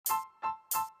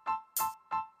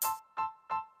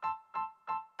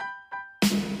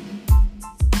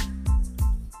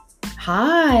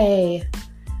Hi,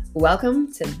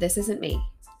 welcome to This Isn't Me.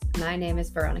 My name is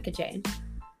Veronica Jane.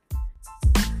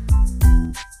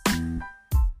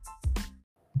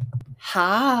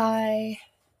 Hi.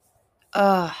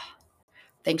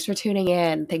 Thanks for tuning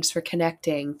in. Thanks for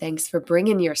connecting. Thanks for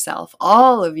bringing yourself,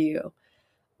 all of you.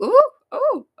 Ooh,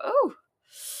 ooh, ooh.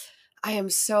 I am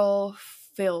so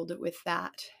filled with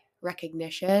that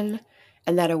recognition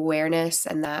and that awareness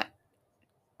and that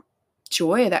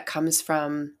joy that comes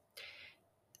from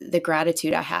the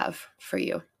gratitude I have for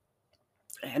you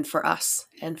and for us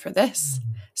and for this.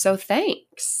 So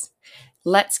thanks.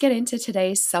 Let's get into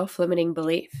today's self-limiting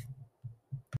belief.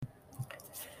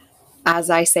 As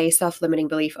I say self-limiting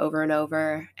belief over and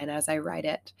over, and as I write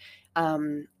it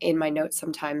in my notes,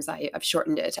 sometimes I've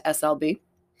shortened it to SLB,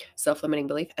 self-limiting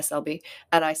belief, SLB,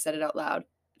 and I said it out loud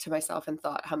to myself and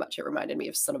thought how much it reminded me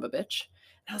of son of a bitch.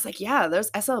 And I was like, yeah, those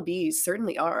SLBs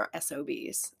certainly are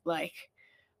SOBs. Like,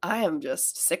 I am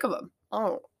just sick of them.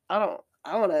 I'm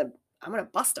gonna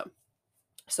bust them.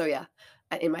 So yeah,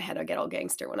 in my head, I get all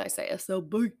gangster when I say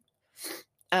SLB.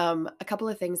 A couple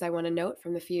of things I want to note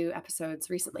from the few episodes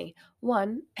recently.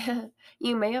 One,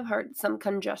 you may have heard some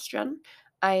congestion.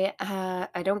 I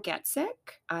don't get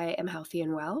sick. I am healthy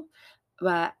and well,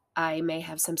 but I may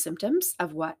have some symptoms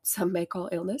of what some may call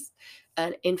illness,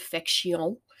 an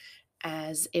infection,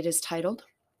 as it is titled.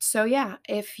 So yeah,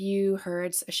 if you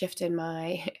heard a shift in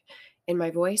my in my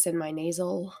voice and my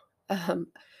nasal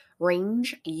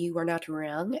range, you are not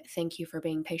wrong. Thank you for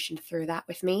being patient through that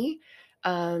with me.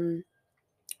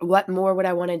 What more would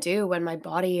I want to do when my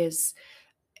body is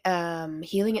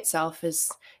healing itself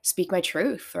is speak my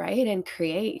truth, right? And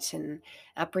create, and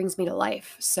that brings me to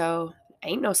life. So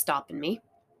ain't no stopping me.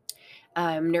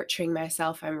 I'm nurturing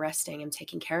myself, I'm resting, I'm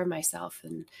taking care of myself.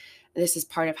 And this is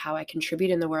part of how I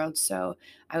contribute in the world. So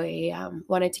I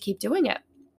wanted to keep doing it.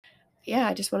 Yeah,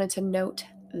 I just wanted to note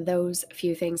those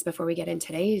few things before we get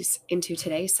into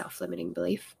today's self-limiting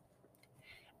belief.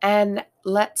 And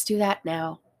let's do that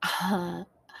now.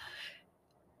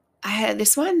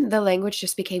 This one, the language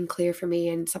just became clear for me,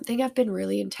 and something I've been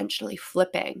really intentionally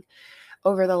flipping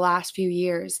over the last few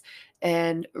years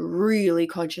and really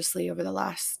consciously over the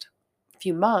last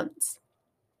few months.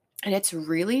 And it's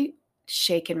really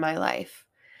shaken my life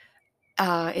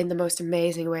in the most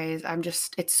amazing ways.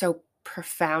 It's so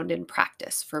profound in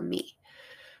practice for me.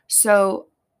 So,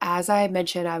 as I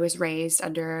mentioned, I was raised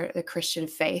under the Christian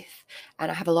faith, and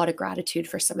I have a lot of gratitude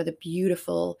for some of the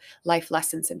beautiful life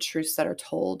lessons and truths that are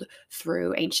told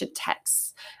through ancient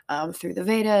texts, through the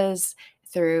Vedas,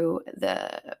 through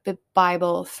the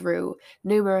Bible, through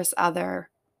numerous other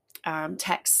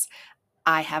texts.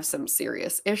 I have some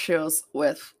serious issues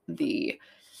with the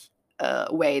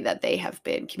way that they have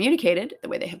been communicated, the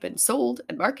way they have been sold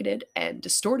and marketed and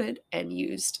distorted and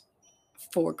used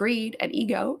for greed and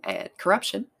ego and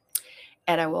corruption.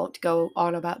 And I won't go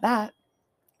on about that.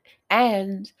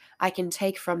 And I can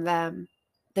take from them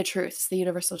the truths, the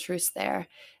universal truths there,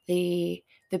 the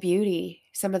beauty,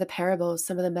 some of the parables,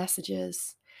 some of the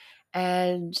messages.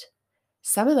 And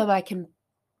some of them I can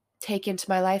take into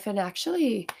my life and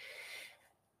actually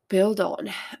build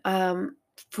on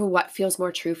for what feels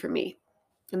more true for me.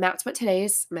 And that's what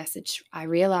today's message, I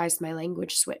realized my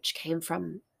language switch came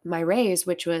from my raise,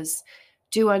 which was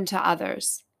do unto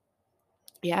others.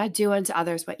 Yeah, do unto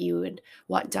others what you would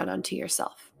want done unto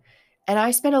yourself. And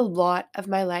I spent a lot of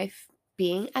my life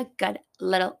being a good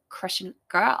little Christian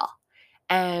girl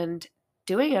and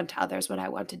doing unto others what I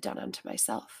wanted done unto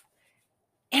myself.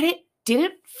 And it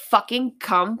didn't fucking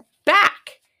come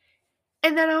back.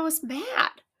 And then I was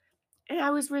mad and I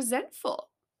was resentful.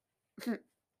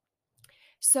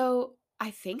 So I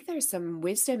think there's some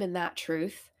wisdom in that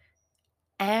truth.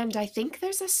 And I think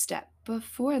there's a step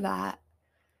before that.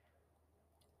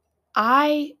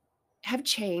 I have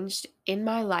changed in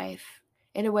my life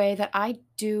in a way that I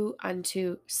do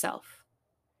unto self.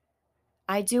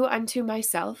 I do unto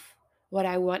myself what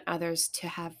I want others to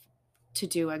have to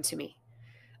do unto me.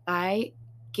 I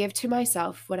give to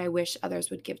myself what I wish others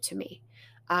would give to me.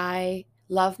 I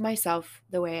love myself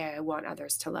the way I want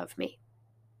others to love me.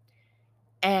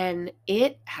 And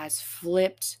it has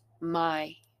flipped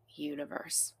my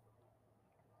universe.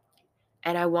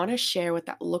 And I want to share what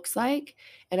that looks like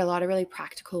in a lot of really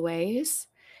practical ways,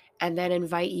 and then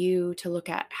invite you to look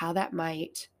at how that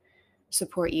might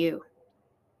support you.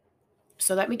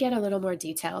 So let me get a little more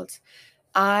detailed.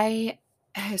 I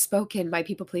spoke in my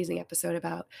people pleasing episode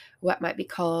about what might be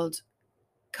called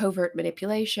covert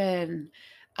manipulation,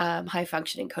 high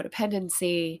functioning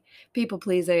codependency, people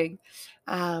pleasing.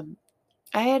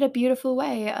 I had a beautiful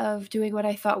way of doing what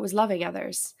I thought was loving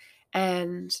others.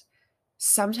 And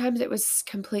sometimes it was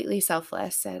completely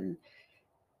selfless, and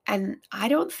I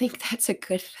don't think that's a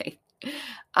good thing.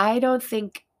 I don't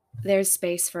think there's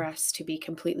space for us to be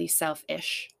completely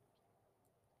selfish.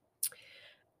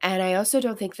 And I also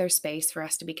don't think there's space for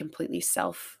us to be completely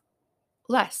selfless.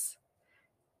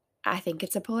 I think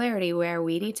it's a polarity where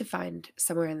we need to find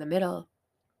somewhere in the middle.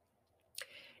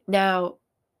 Now,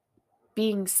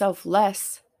 being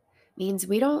selfless means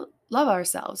we don't love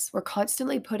ourselves. We're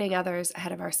constantly putting others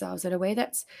ahead of ourselves in a way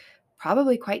that's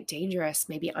probably quite dangerous,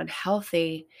 maybe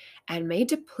unhealthy, and may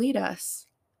deplete us.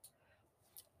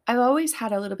 I've always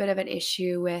had a little bit of an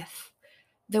issue with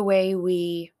the way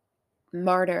we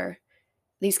martyr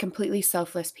these completely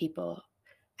selfless people.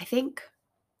 I think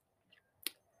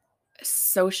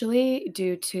socially,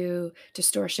 due to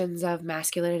distortions of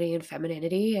masculinity and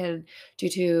femininity, and due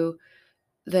to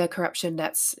the corruption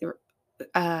that's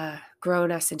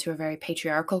grown us into a very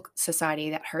patriarchal society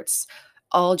that hurts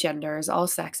all genders, all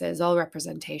sexes, all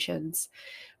representations.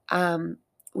 Um,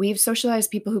 we've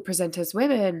socialized people who present as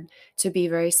women to be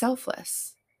very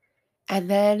selfless. And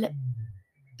then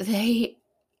they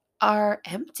are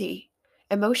empty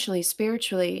emotionally,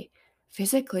 spiritually,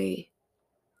 physically.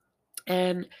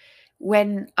 And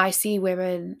when I see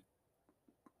women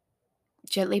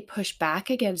gently push back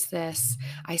against this,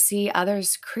 I see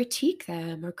others critique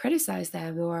them or criticize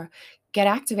them or get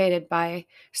activated by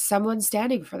someone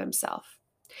standing for themselves.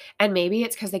 And maybe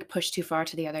it's because they push too far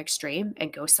to the other extreme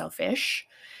and go selfish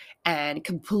and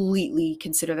completely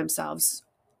consider themselves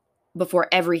before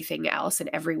everything else and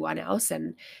everyone else,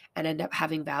 and end up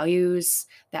having values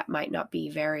that might not be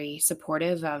very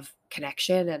supportive of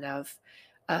connection and of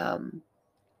um,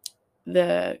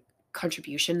 the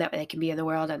contribution that they can be in the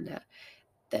world, and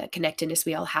the connectedness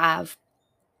we all have.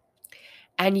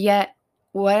 And yet,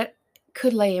 what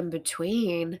could lay in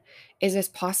between is this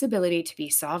possibility to be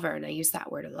sovereign. I use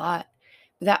that word a lot.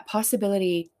 That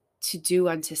possibility to do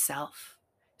unto self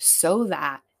so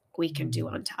that we can do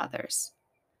unto others.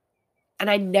 And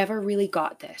I never really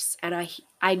got this. And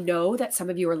I know that some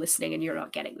of you are listening and you're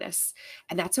not getting this.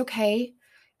 And that's okay.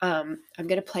 I'm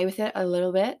going to play with it a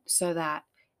little bit so that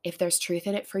if there's truth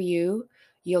in it for you,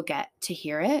 you'll get to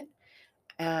hear it.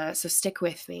 So stick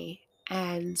with me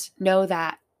and know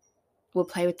that we'll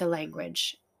play with the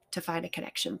language to find a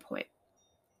connection point.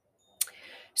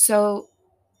 So,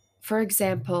 for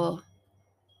example,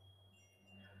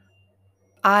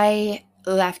 I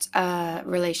left a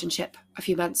relationship a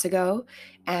few months ago,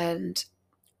 and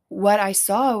what I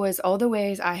saw was all the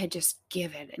ways I had just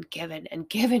given and given and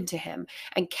given to him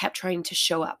and kept trying to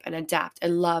show up and adapt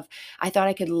and love. I thought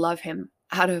I could love him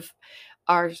out of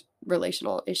our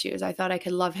relational issues. I thought I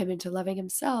could love him into loving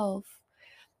himself.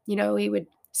 You know, he would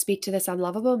speak to this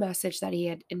unlovable message that he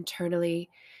had internally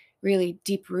really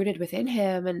deep rooted within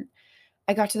him. And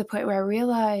I got to the point where I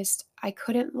realized I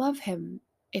couldn't love him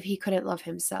if he couldn't love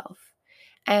himself.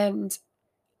 And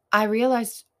I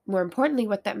realized more importantly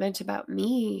what that meant about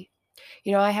me.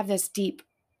 You know, I have this deep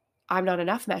I'm not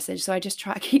enough message. So I just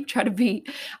keep trying to be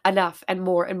enough and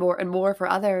more and more and more for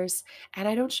others. And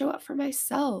I don't show up for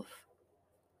myself.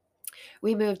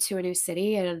 We moved to a new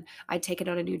city and I'd taken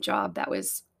on a new job that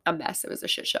was a mess. It was a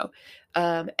shit show.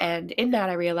 And in that,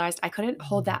 I realized I couldn't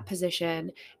hold that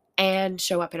position and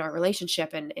show up in our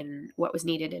relationship and in what was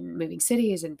needed in moving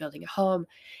cities and building a home.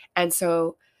 And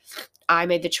so I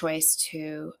made the choice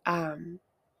to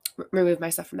remove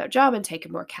myself from that job and take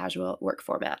a more casual work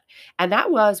format. And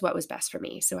that was what was best for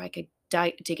me. So I could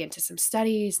dig into some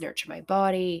studies, nurture my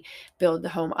body, build the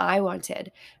home I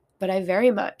wanted. But I very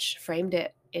much framed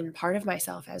it in part of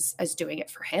myself as doing it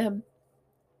for him.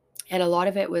 And a lot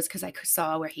of it was because I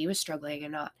saw where he was struggling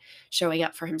and not showing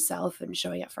up for himself and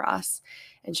showing up for us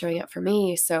and showing up for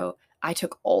me. So I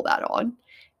took all that on.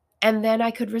 And then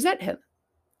I could resent him.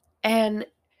 And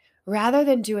rather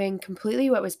than doing completely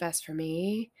what was best for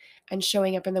me and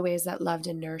showing up in the ways that loved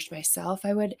and nourished myself,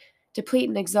 I would deplete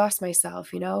and exhaust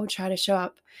myself, try to show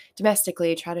up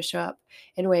domestically, try to show up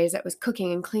in ways that was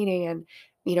cooking and cleaning and,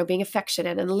 being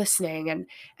affectionate and listening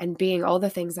and being all the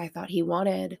things I thought he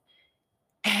wanted.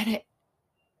 And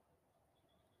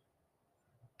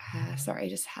sorry, I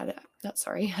just had not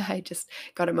sorry, I just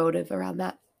got emotive around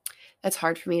that. That's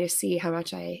hard for me to see how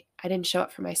much I didn't show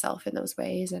up for myself in those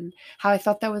ways and how I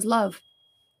thought that was love.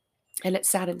 And it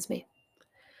saddens me.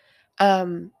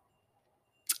 Um,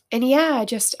 and yeah,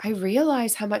 I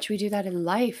realize how much we do that in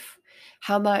life,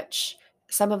 how much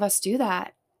some of us do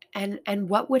that. And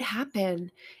what would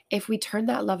happen if we turned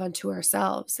that love onto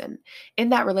ourselves? And in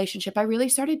that relationship, I really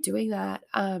started doing that.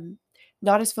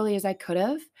 Not as fully as I could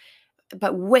have,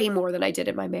 but way more than I did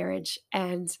in my marriage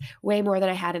and way more than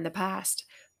I had in the past.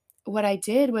 what I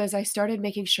did was I started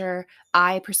making sure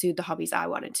I pursued the hobbies I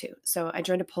wanted to. So I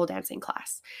joined a pole dancing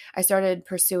class. I started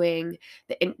pursuing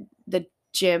the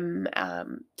gym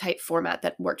type format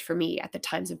that worked for me at the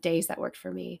times of days that worked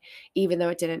for me, even though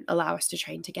it didn't allow us to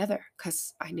train together,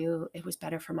 because I knew it was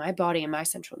better for my body and my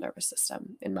central nervous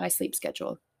system and my sleep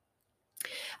schedule.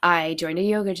 I joined a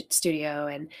yoga studio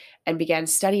and began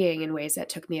studying in ways that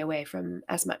took me away from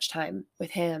as much time with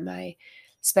him. I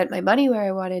spent my money where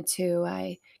I wanted to.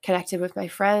 I connected with my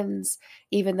friends,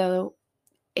 even though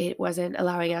it wasn't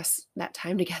allowing us that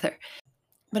time together.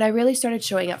 But I really started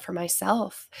showing up for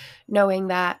myself, knowing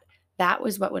that that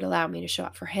was what would allow me to show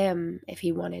up for him if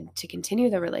he wanted to continue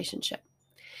the relationship.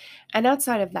 And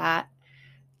outside of that,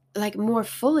 like, more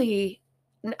fully,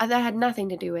 that had nothing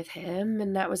to do with him,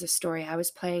 and that was a story I was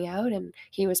playing out, and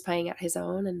he was playing out his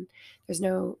own, and there's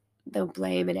no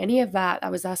blame in any of that.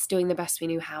 That was us doing the best we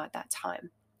knew how at that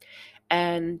time.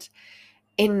 And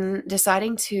in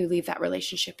deciding to leave that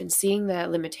relationship and seeing the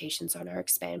limitations on our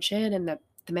expansion and the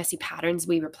messy patterns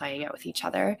we were playing out with each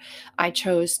other, I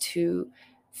chose to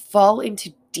fall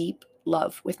into deep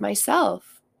love with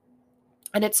myself.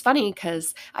 And it's funny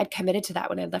because I'd committed to that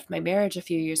when I left my marriage a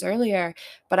few years earlier,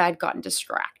 but I'd gotten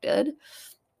distracted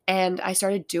and I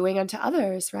started doing unto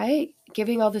others, right?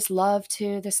 Giving all this love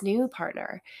to this new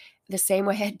partner, the same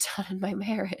way I'd done in my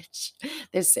marriage,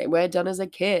 the same way I'd done as a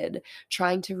kid,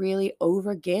 trying to really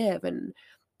overgive and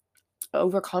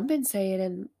overcompensate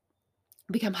and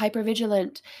become hyper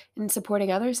vigilant in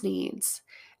supporting others' needs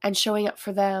and showing up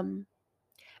for them.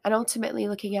 And ultimately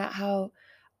looking at how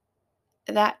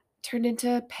that turned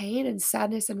into pain and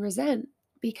sadness and resent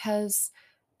because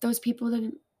those people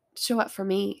didn't show up for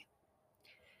me,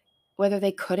 whether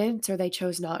they couldn't or they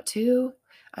chose not to.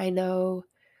 I know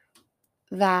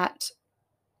that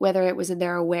whether it was in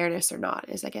their awareness or not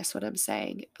is, I guess, what I'm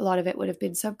saying. A lot of it would have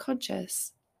been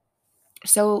subconscious.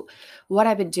 So what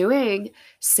I've been doing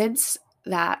since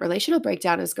that relational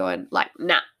breakdown is going like,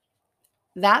 nah,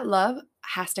 that love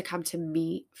has to come to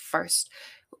me first.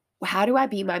 How do I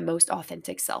be my most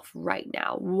authentic self right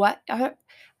now?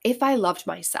 If I loved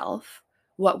myself,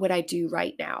 what would I do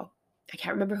right now? I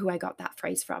can't remember who I got that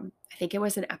phrase from. I think it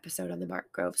was an episode on the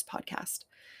Mark Groves podcast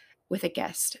with a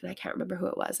guest, and I can't remember who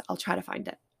it was. I'll try to find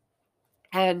it.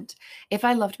 And if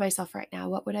I loved myself right now,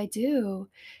 what would I do?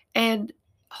 And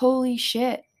holy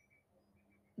shit,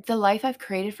 the life I've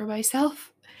created for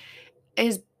myself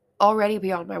is already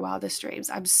beyond my wildest dreams.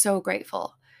 I'm so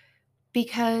grateful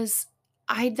because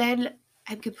I then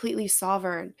am completely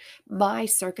sovereign. My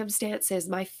circumstances,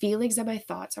 my feelings, and my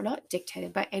thoughts are not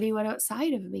dictated by anyone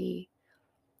outside of me,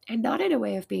 and not in a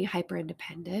way of being hyper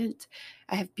independent.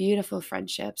 I have beautiful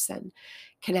friendships and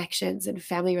connections and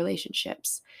family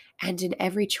relationships. And in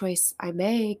every choice I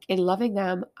make, in loving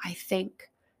them, I think,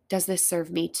 does this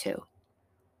serve me too?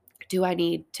 Do I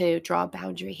need to draw a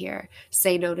boundary here,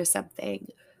 say no to something,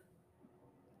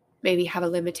 maybe have a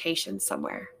limitation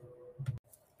somewhere?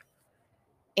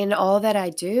 In all that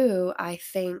I do, I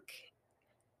think,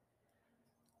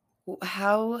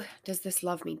 how does this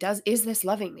love me? Is this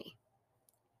loving me?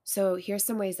 So here's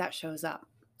some ways that shows up.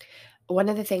 One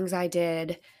of the things I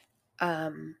did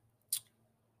um,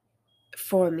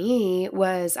 for me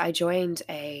was I joined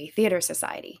a theater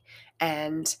society,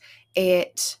 and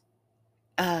it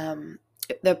um,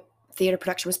 the theater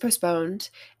production was postponed,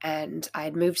 and I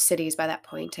had moved cities by that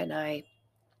point, and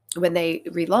when they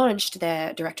relaunched,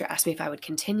 the director asked me if I would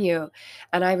continue,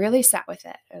 and I really sat with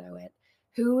it, and I went,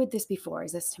 who would this be for?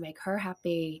 Is this to make her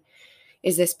happy?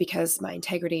 Is this because my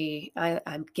integrity,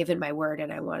 I'm given my word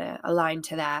and I want to align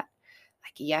to that?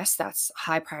 Like, yes, that's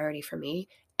high priority for me.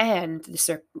 And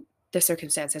the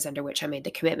circumstances under which I made the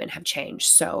commitment have changed.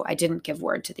 So I didn't give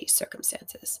word to these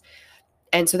circumstances.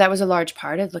 And so that was a large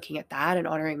part of looking at that and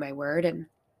honoring my word. And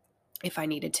if I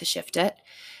needed to shift it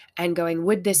and going,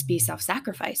 would this be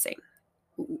self-sacrificing?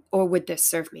 Or would this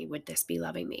serve me? Would this be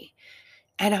loving me?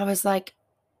 And I was like,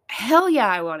 hell yeah,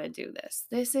 I want to do this.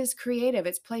 This is creative.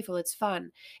 It's playful. It's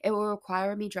fun. It will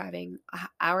require me driving an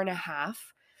hour and a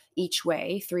half each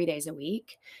way, 3 days a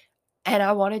week. And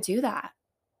I want to do that.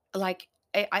 Like,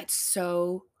 it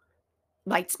so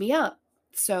lights me up.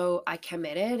 So I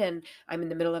committed, and I'm in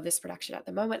the middle of this production at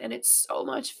the moment, and it's so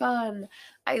much fun.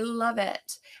 I love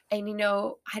it. And,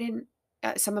 I didn't,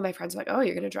 some of my friends were like, oh,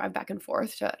 you're going to drive back and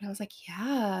forth to it. And I was like,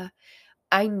 yeah,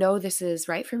 I know this is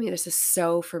right for me. This is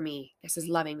so for me. This is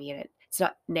loving me, and it's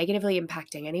not negatively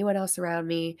impacting anyone else around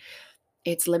me.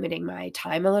 It's limiting my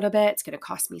time a little bit. It's going to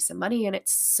cost me some money, and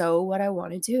it's so what I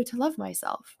want to do to love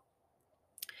myself.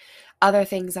 Other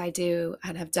things I do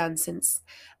and have done since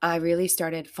I really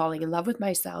started falling in love with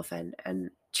myself and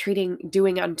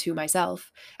doing unto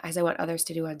myself as I want others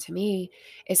to do unto me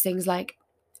is things like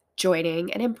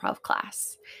joining an improv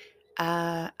class.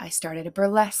 I started a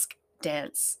burlesque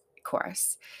dance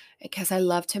course because I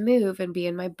love to move and be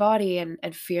in my body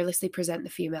and fearlessly present the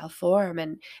female form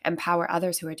and empower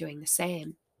others who are doing the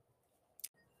same.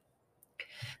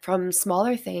 From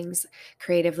smaller things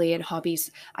creatively and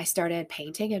hobbies, I started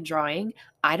painting and drawing.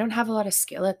 I don't have a lot of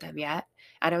skill at them yet.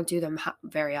 I don't do them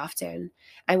very often.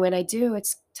 And when I do,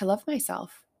 it's to love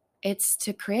myself. It's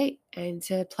to create and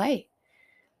to play.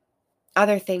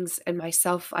 Other things in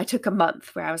myself, I took a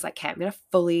month where I was like, okay, I'm going to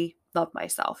fully love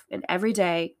myself and every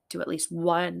day do at least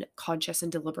one conscious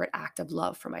and deliberate act of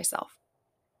love for myself.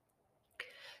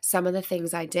 Some of the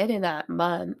things I did in that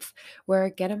month were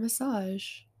get a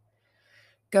massage,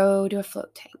 go to a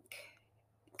float tank,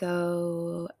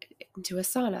 go into a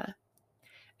sauna.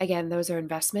 Again, those are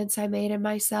investments I made in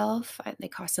myself. They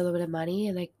cost a little bit of money,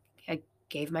 and I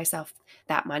gave myself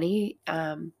that money,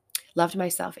 loved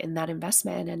myself in that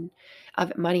investment and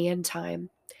of money and time.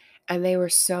 And they were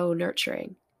so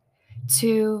nurturing.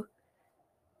 To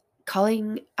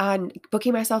calling on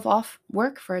booking myself off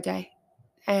work for a day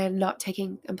and not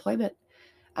taking employment.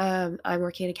 I'm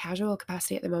working in a casual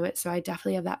capacity at the moment, so I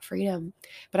definitely have that freedom.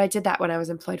 But I did that when I was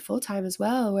employed full time as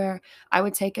well, where I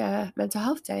would take a mental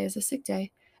health day as a sick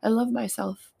day and love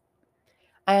myself.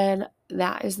 And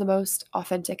that is the most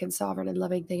authentic and sovereign and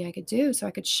loving thing I could do. So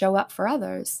I could show up for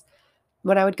others.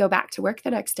 When I would go back to work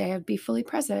the next day, I'd be fully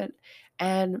present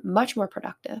and much more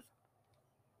productive.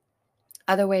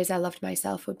 Other ways I loved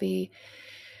myself would be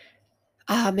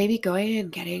maybe going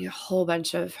and getting a whole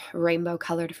bunch of rainbow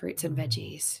colored fruits and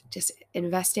veggies, just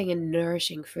investing in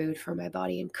nourishing food for my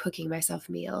body and cooking myself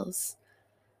meals.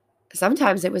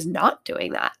 Sometimes it was not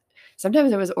doing that.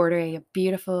 Sometimes it was ordering a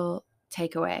beautiful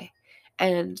takeaway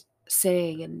and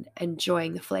sitting and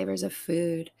enjoying the flavors of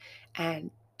food and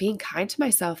being kind to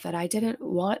myself that I didn't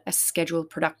want a scheduled,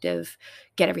 productive,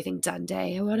 get everything done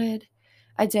day. I wanted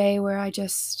a day where I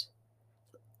just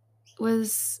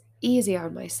was easy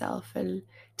on myself and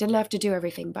didn't have to do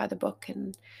everything by the book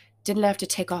and didn't have to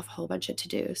take off a whole bunch of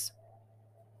to-dos.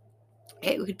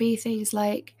 It would be things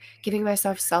like giving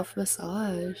myself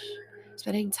self-massage,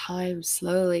 spending time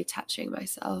slowly touching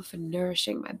myself and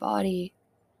nourishing my body.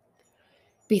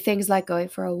 Be things like going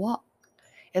for a walk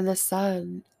in the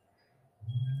sun.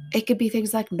 It could be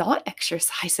things like not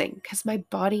exercising because my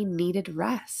body needed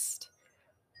rest.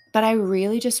 But I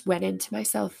really just went into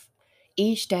myself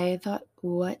each day and thought,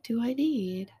 what do I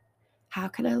need? How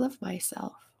can I love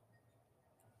myself?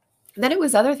 And then it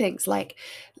was other things like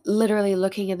literally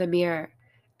looking in the mirror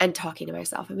and talking to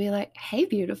myself and being like, hey,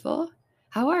 beautiful,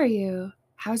 how are you?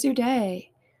 How's your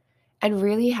day? And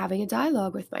really having a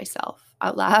dialogue with myself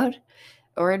out loud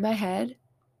or in my head,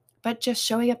 but just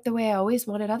showing up the way I always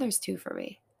wanted others to for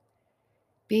me,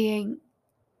 being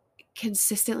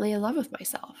consistently in love with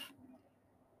myself.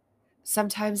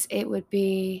 Sometimes it would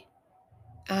be,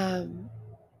 I'm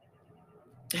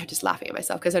just laughing at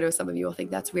myself because I know some of you will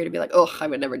think that's weird to be like, oh, I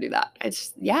would never do that.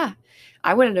 Yeah,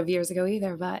 I wouldn't have years ago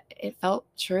either, but it felt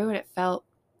true and it felt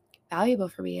valuable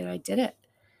for me and I did it.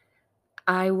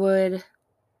 I would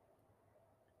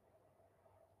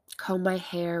comb my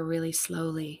hair really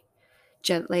slowly,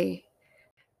 gently,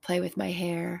 play with my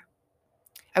hair.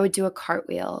 I would do a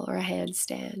cartwheel or a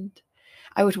handstand.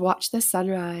 I would watch the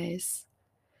sunrise.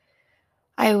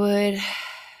 I would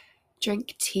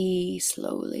drink tea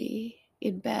slowly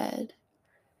in bed.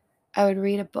 I would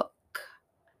read a book.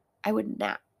 I would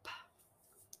nap.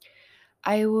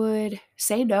 I would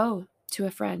say no to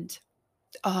a friend.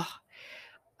 Oh,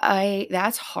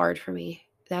 that's hard for me.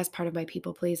 That's part of my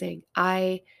people pleasing.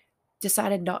 I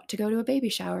decided not to go to a baby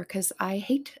shower because I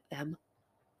hate them.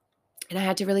 And I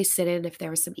had to really sit in if there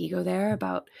was some ego there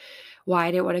about why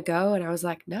I didn't want to go. And I was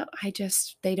like, no,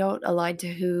 they don't align to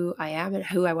who I am and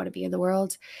who I want to be in the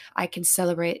world. I can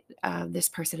celebrate this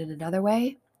person in another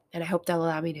way. And I hope they'll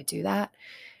allow me to do that.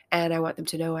 And I want them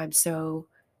to know I'm so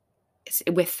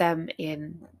with them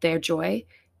in their joy.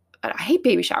 But I hate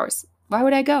baby showers. Why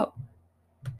would I go?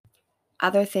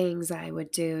 Other things I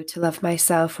would do to love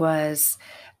myself was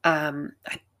I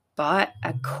bought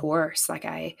a course. Like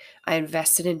I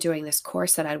invested in doing this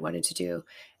course that I wanted to do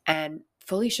and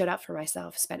fully showed up for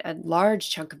myself, spent a large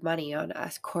chunk of money on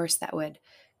a course that would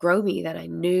grow me, that I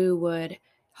knew would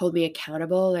hold me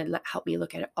accountable and help me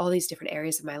look at all these different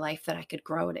areas of my life that I could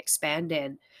grow and expand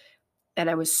in. And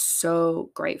I was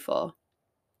so grateful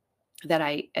that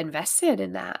I invested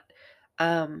in that.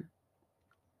 Um,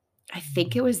 I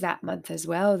think it was that month as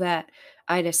well that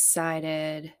I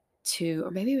decided to,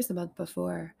 or maybe it was the month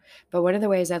before, but one of the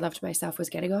ways I loved myself was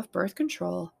getting off birth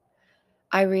control.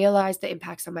 I realized the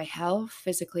impacts on my health,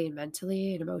 physically and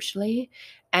mentally and emotionally,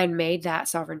 and made that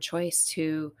sovereign choice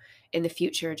to, in the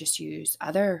future, just use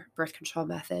other birth control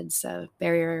methods,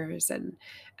 barriers and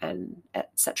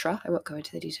etc. I won't go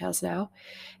into the details now.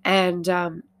 And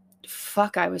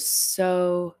fuck, that was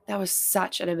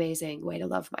such an amazing way to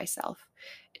love myself,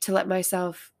 to let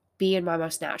myself be in my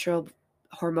most natural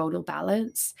hormonal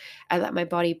balance. I let my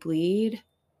body bleed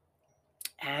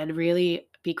and really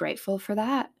be grateful for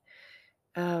that.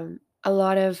 A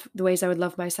lot of the ways I would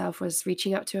love myself was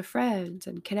reaching out to a friend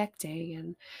and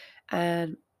connecting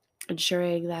and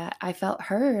ensuring that I felt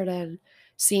heard and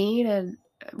seen and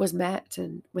was met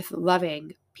and with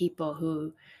loving people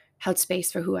who held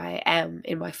space for who I am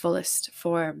in my fullest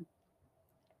form,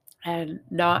 and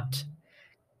not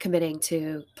committing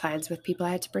to plans with people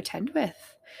I had to pretend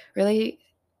with. Really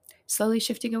slowly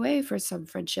shifting away for some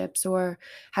friendships, or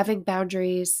having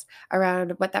boundaries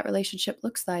around what that relationship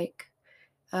looks like.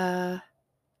 Uh,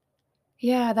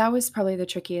 Yeah, that was probably the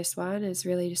trickiest one, is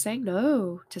really just saying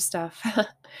no to stuff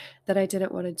that I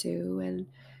didn't wanna do,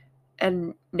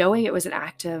 and knowing it was an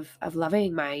act of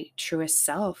loving my truest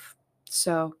self.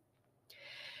 So,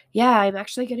 yeah, I'm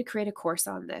actually gonna create a course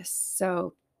on this.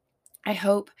 So, I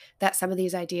hope that some of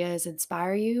these ideas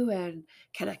inspire you and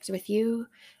connect with you.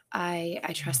 I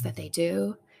trust that they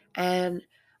do, and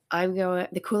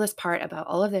the coolest part about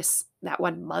all of this, that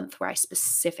 1 month where I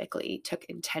specifically took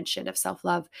intention of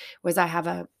self-love, was I have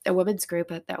a women's group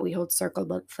that we hold circle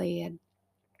monthly, and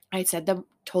I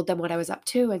told them what I was up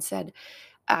to and said,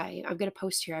 I'm gonna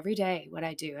post here every day what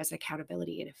I do as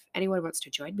accountability, and if anyone wants to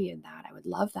join me in that, I would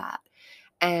love that.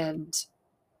 And,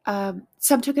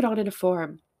 some took it on in a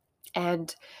form,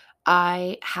 and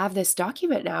I have this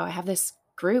document now. I have this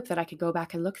group that I could go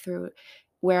back and look through,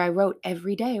 where I wrote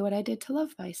every day what I did to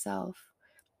love myself.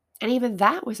 And even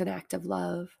that was an act of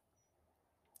love,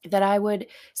 that I would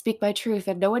speak my truth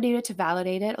and no one needed to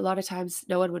validate it. A lot of times,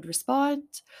 no one would respond,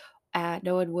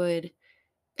 no one would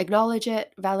acknowledge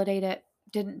it, validate it.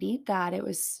 Didn't need that. It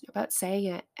was about saying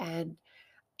it. And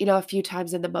a few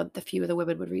times in the month, a few of the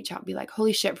women would reach out and be like,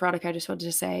 "Holy shit, Veronica, I just wanted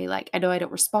to say, like, I know I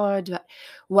don't respond, but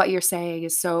what you're saying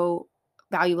is so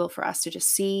valuable for us to just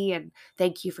see. And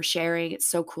thank you for sharing. It's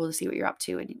so cool to see what you're up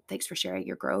to. And thanks for sharing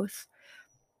your growth."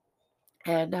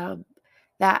 And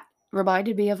that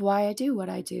reminded me of why I do what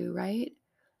I do, right?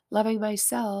 Loving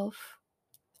myself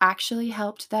actually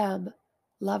helped them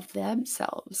love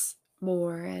themselves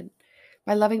more. And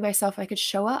by loving myself, I could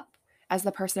show up as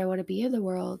the person I want to be in the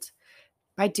world.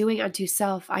 By doing unto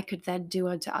self, I could then do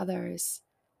unto others.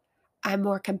 I'm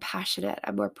more compassionate,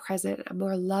 I'm more present, I'm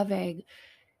more loving.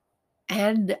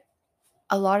 And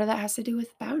a lot of that has to do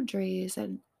with boundaries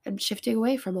and shifting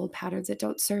away from old patterns that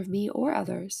don't serve me or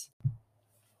others.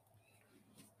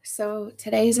 So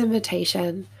today's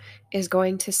invitation is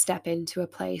going to step into a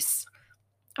place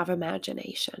of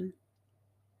imagination.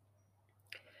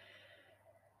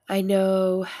 I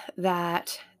know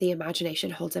that the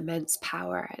imagination holds immense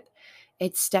power.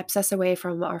 It steps us away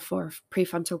from our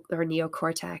prefrontal or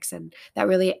neocortex and that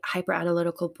really hyper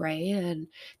analytical brain, and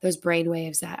those brain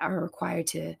waves that are required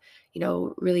to,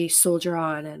 really soldier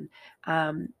on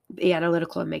and be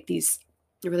analytical and make these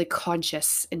really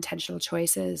conscious, intentional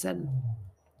choices, and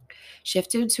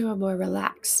shift into a more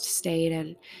relaxed state,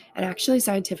 and actually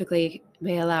scientifically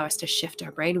may allow us to shift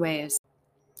our brain waves.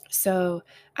 So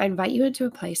I invite you into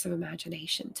a place of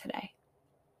imagination today.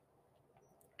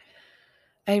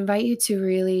 I invite you to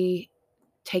really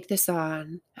take this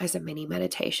on as a mini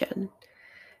meditation,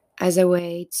 as a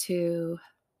way to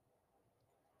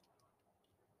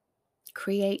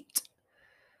create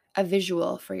a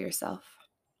visual for yourself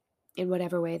in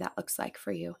whatever way that looks like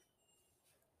for you.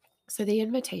 So the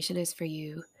invitation is for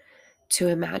you to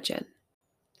imagine.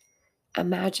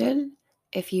 Imagine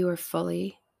if you were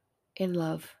fully in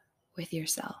love with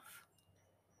yourself.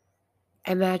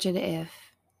 Imagine if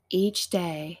each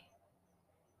day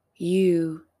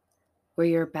you were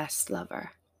your best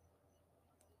lover.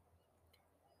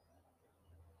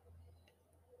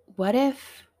 What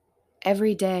if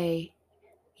every day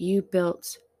you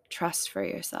built trust for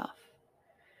yourself?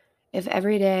 If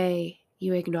every day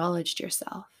you acknowledged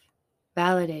yourself,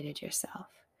 validated yourself,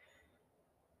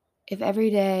 if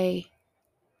every day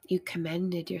you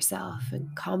commended yourself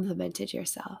and complimented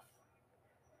yourself,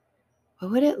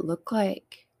 what would it look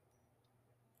like?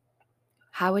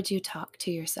 How would you talk to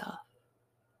yourself?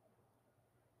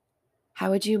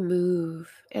 How would you move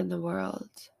in the world?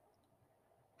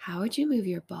 How would you move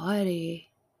your body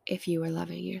if you were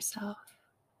loving yourself?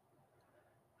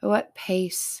 At what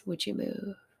pace would you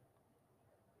move?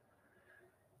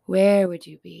 Where would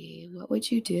you be? What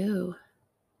would you do?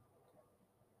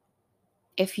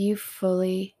 If you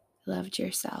fully loved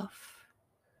yourself,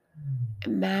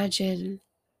 imagine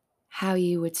how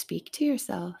you would speak to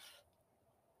yourself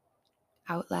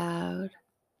out loud,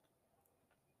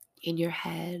 in your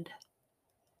head.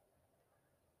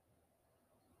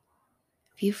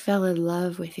 If you fell in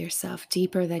love with yourself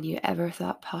deeper than you ever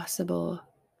thought possible,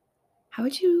 how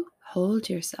would you hold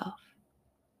yourself?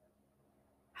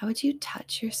 How would you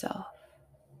touch yourself?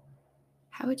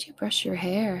 How would you brush your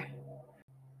hair?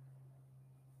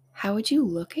 How would you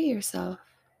look at yourself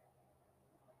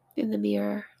in the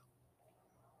mirror,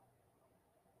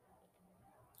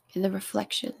 in the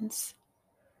reflections?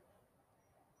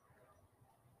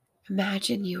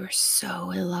 Imagine you were so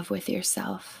in love with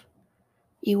yourself.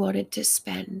 You wanted to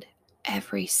spend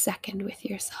every second with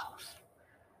yourself.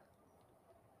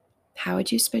 How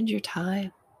would you spend your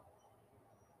time?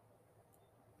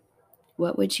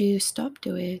 What would you stop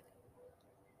doing?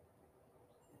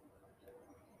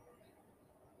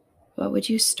 What would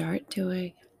you start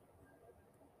doing?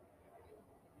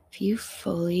 If you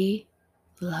fully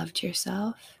loved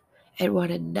yourself and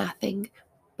wanted nothing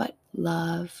but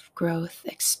love, growth,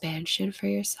 expansion for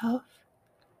yourself,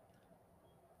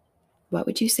 what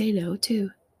would you say no to?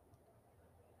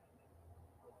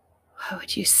 What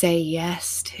would you say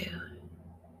yes to?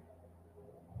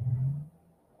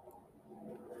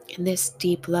 In this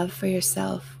deep love for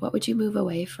yourself, what would you move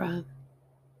away from?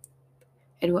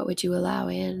 And what would you allow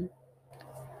in?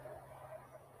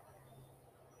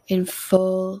 In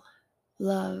full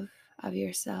love of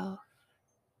yourself,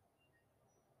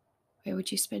 where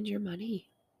would you spend your money?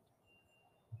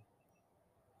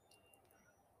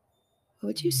 What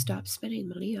would you stop spending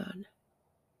money on?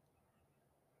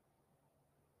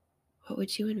 What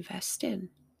would you invest in?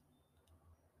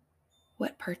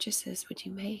 What purchases would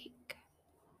you make?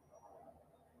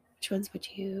 Which ones would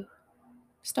you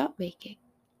stop making?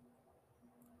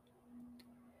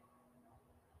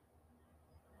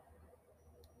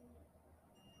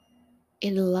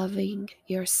 In loving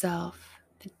yourself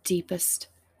the deepest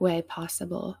way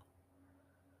possible,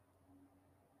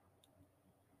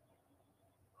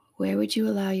 where would you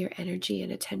allow your energy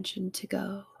and attention to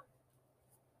go?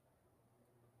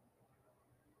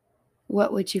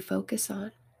 What would you focus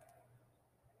on?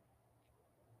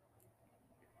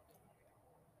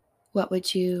 What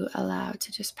would you allow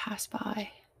to just pass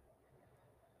by?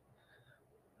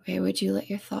 Where would you let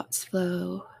your thoughts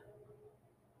flow?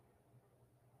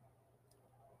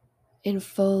 In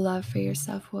full love for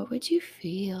yourself, what would you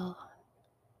feel?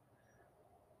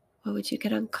 What would you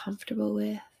get uncomfortable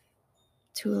with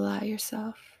to allow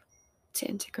yourself to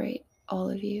integrate all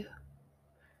of you?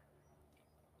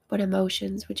 What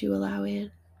emotions would you allow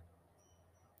in?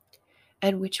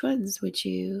 And which ones would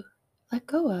you let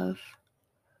go of?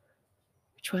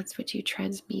 Which ones would you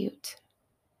transmute?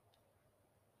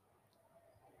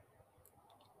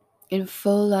 In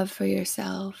full love for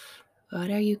yourself,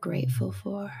 what are you grateful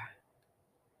for?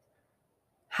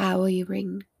 How will you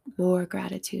bring more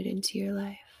gratitude into your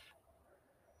life?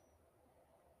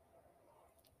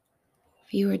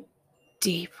 If you are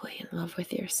deeply in love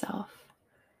with yourself,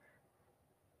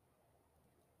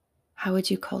 how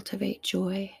would you cultivate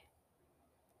joy?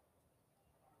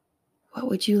 What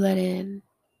would you let in?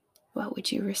 What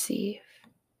would you receive?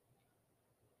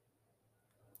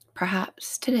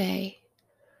 Perhaps today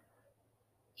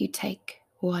you take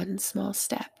one small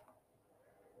step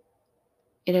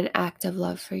in an act of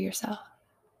love for yourself,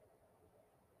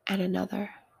 and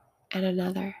another,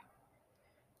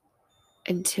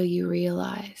 until you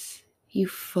realize you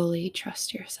fully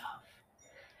trust yourself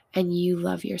and you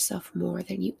love yourself more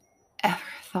than you ever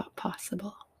thought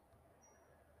possible.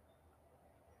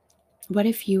 What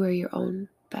if you were your own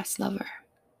best lover?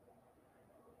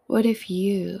 What if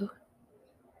you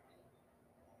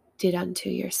did unto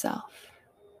yourself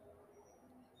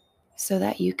so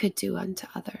that you could do unto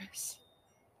others?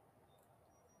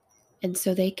 And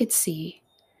so they could see,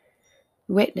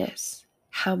 witness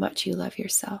how much you love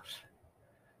yourself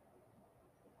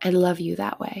and love you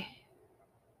that way.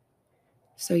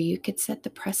 So you could set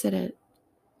the precedent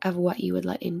of what you would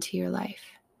let into your life.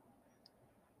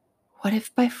 What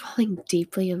if by falling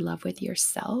deeply in love with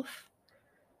yourself,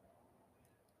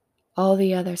 all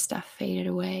the other stuff faded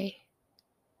away?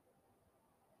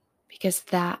 Because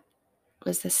that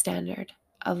was the standard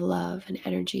of love and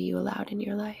energy you allowed in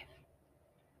your life.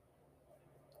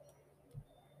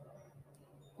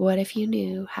 What if you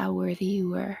knew how worthy you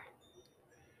were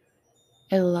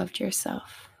and loved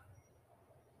yourself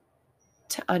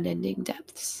to unending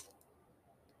depths?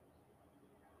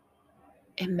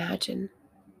 Imagine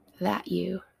that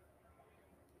you,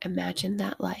 imagine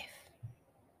that life,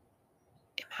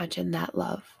 imagine that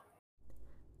love.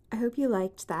 I hope you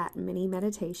liked that mini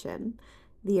meditation,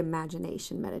 the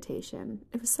imagination meditation.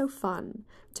 It was so fun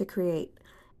to create,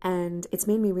 and it's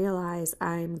made me realize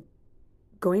I'm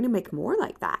going to make more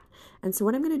like that. And so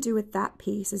what I'm going to do with that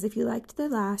piece is, if you liked the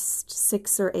last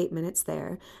 6 or 8 minutes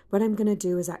there, what I'm going to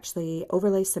do is actually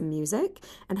overlay some music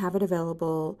and have it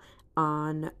available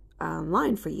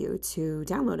online for you to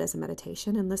download as a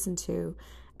meditation and listen to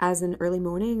as an early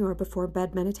morning or before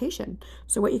bed meditation.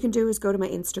 So what you can do is go to my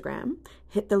Instagram,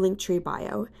 hit the Linktree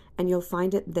bio, and you'll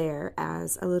find it there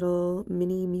as a little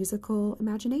mini musical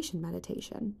imagination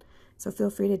meditation. So feel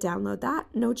free to download that,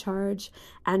 no charge,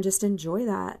 and just enjoy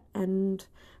that and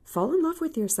fall in love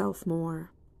with yourself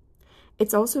more.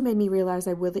 It's also made me realize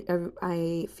I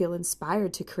feel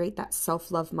inspired to create that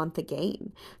self-love month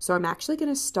again. So I'm actually going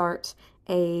to start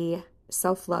a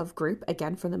self-love group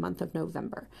again for the month of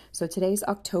November. So today's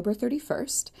October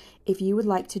 31st. If you would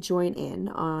like to join in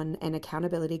on an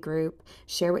accountability group,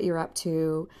 share what you're up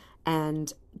to,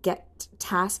 and get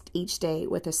tasked each day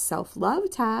with a self-love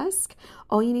task,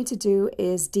 all you need to do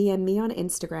is DM me on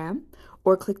Instagram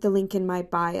or click the link in my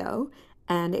bio,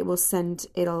 and it'll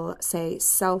say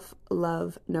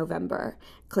Self-Love November.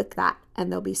 Click that and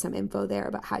there'll be some info there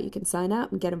about how you can sign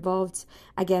up and get involved.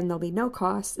 Again, there'll be no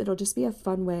cost. It'll just be a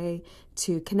fun way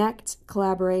to connect,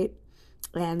 collaborate,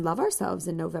 and love ourselves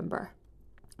in November.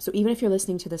 So even if you're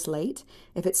listening to this late,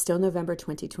 if it's still November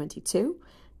 2022,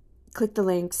 click the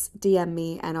links, DM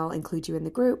me, and I'll include you in the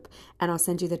group, and I'll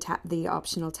send you the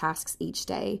optional tasks each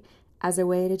day as a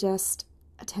way to just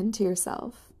attend to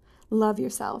yourself, love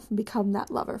yourself, and become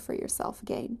that lover for yourself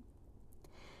again.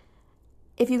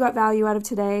 If you got value out of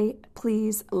today,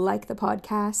 please like the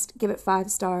podcast, give it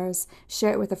 5 stars,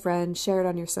 share it with a friend, share it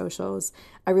on your socials.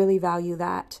 I really value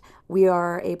that we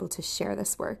are able to share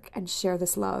this work and share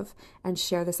this love and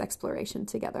share this exploration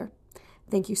together.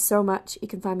 Thank you so much. You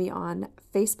can find me on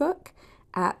Facebook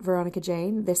at Veronica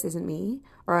Jane, This Isn't Me,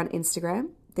 or on Instagram,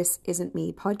 This Isn't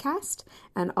Me Podcast.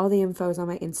 And all the info is on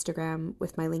my Instagram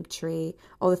with my Linktree,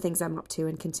 all the things I'm up to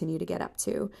and continue to get up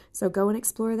to. So go and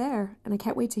explore there. And I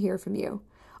can't wait to hear from you.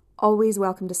 Always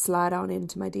welcome to slide on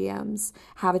into my DMs,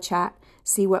 have a chat,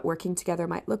 see what working together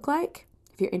might look like.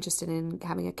 If you're interested in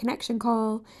having a connection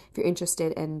call, if you're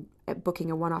interested in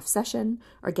booking a one-off session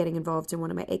or getting involved in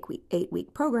one of my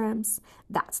 8-week programs,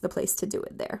 that's the place to do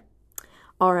it there.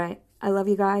 All right. I love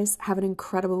you guys. Have an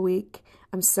incredible week.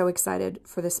 I'm so excited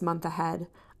for this month ahead.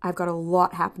 I've got a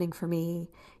lot happening for me.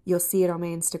 You'll see it on my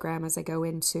Instagram as I go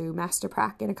into Master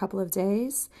Prac in a couple of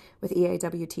days with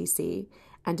EAWTC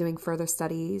and doing further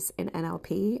studies in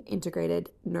NLP, Integrated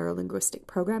Neuro-Linguistic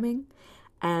Programming.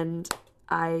 And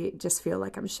I just feel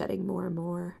like I'm shedding more and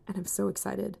more, and I'm so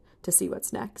excited to see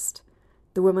what's next.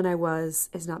 The woman I was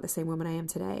is not the same woman I am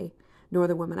today, nor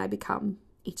the woman I become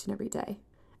each and every day.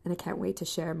 And I can't wait to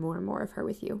share more and more of her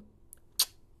with you.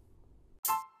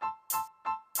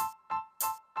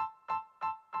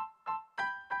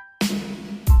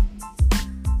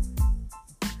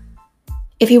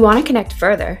 If you want to connect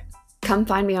further, come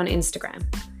find me on Instagram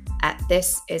at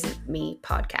This Isn't Me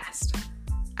Podcast.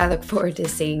 I look forward to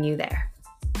seeing you there.